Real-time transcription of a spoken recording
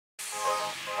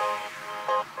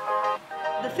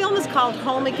The film is called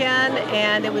Home Again,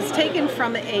 and it was taken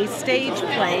from a stage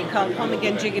play called Home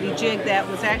Again Jiggity Jig. That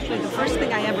was actually the first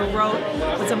thing I ever wrote.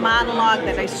 It was a monologue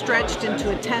that I stretched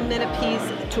into a 10-minute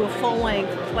piece to a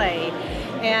full-length play.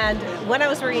 And when I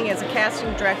was working as a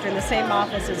casting director in the same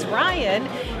office as Ryan,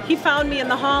 he found me in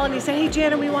the hall and he said, "Hey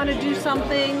Janet, we want to do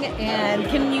something, and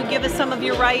can you give us some of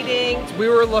your writing?" We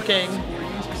were looking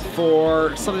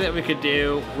for something that we could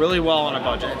do really well on a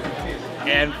budget.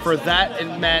 And for that,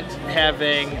 it meant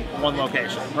having one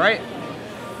location, right?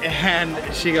 And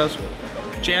she goes,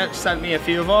 Janet sent me a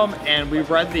few of them, and we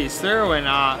read these through, and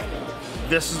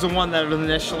this is the one that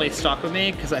initially stuck with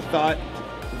me, because I thought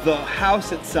the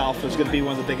house itself was going to be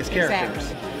one of the biggest characters.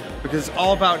 Exactly. Because it's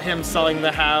all about him selling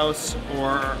the house,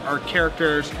 or our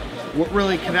characters. What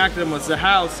really connected them was the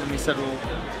house, and we said, well,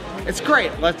 it's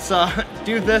great, let's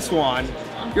do this one.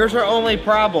 Here's our only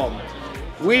problem.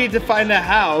 We need to find a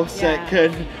house that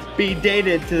could be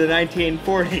dated to the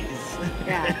 1940s.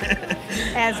 Yeah.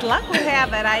 As luck would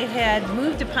have it, I had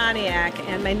moved to Pontiac,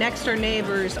 and my next door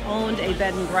neighbors owned a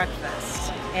bed and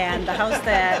breakfast. And the house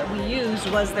that we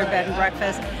used was their bed and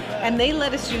breakfast, and they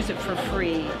let us use it for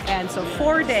free. And so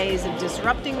 4 days of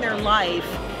disrupting their life,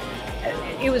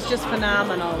 it was just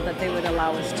phenomenal that they would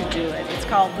allow us to do it. It's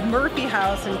called the Murphy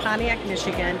House in Pontiac,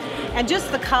 Michigan. And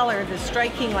just the color, the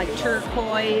striking like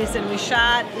turquoise, and we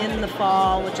shot in the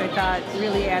fall, which I thought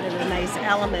really added a nice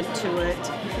element to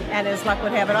it. And as luck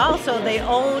would have it also, they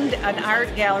owned an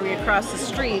art gallery across the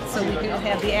street, so we could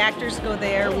have the actors go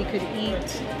there, we could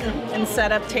eat and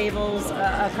set up tables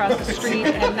across the street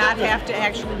and not have to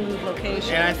actually move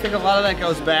location. And I think a lot of that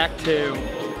goes back to,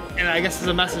 and I guess it's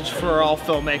a message for all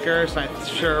filmmakers, and I'm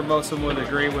sure most of them would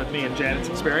agree with me and Janet's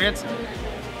experience,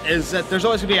 is that there's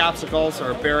always gonna be obstacles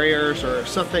or barriers or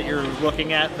stuff that you're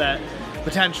looking at that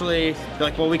potentially you're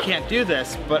like, well, we can't do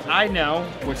this, but I know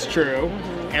what's true,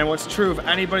 and what's true if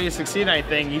anybody has succeeded in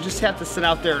anything, you just have to sit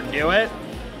out there and do it,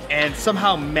 and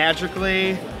somehow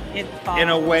magically, in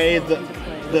a way,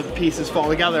 the pieces fall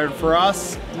together. And for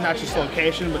us, not just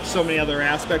location, but so many other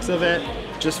aspects of it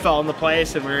just fell into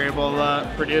place, and we were able to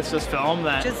produce this film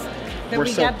that we're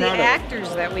we so got the proud of.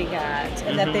 actors that we got,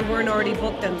 and that they weren't already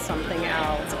booked on something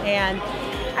else. And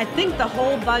I think the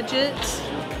whole budget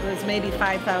was maybe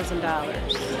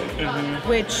 $5,000,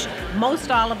 which most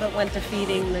all of it went to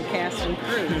feeding the cast and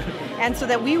crew. And so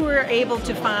that we were able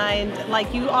to find,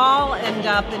 like you all end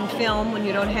up in film when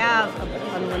you don't have an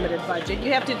unlimited budget,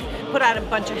 you have to put out a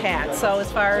bunch of hats. So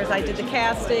as far as I did the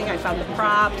casting, I found the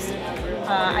props,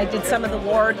 I did some of the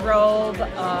wardrobe,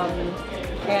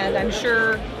 and I'm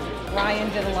sure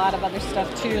Ryan did a lot of other stuff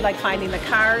too, like finding the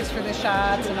cars for the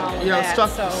shots and all of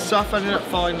that. Stuff ended up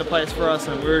falling into place for us,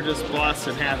 and we were just blessed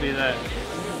and happy that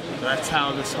that's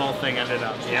how this whole thing ended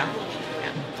up. Yeah.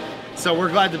 So we're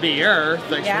glad to be here.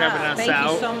 Thanks for having us out.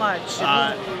 Thank you so much.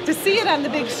 To see it on the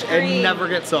big screen. It never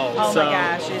gets old. Oh so my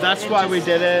gosh. That's why we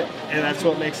did it, and that's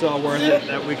what makes it all worth it,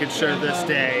 that we could share this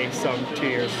day some 2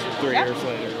 years, 3 years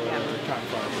later, whatever time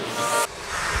frame.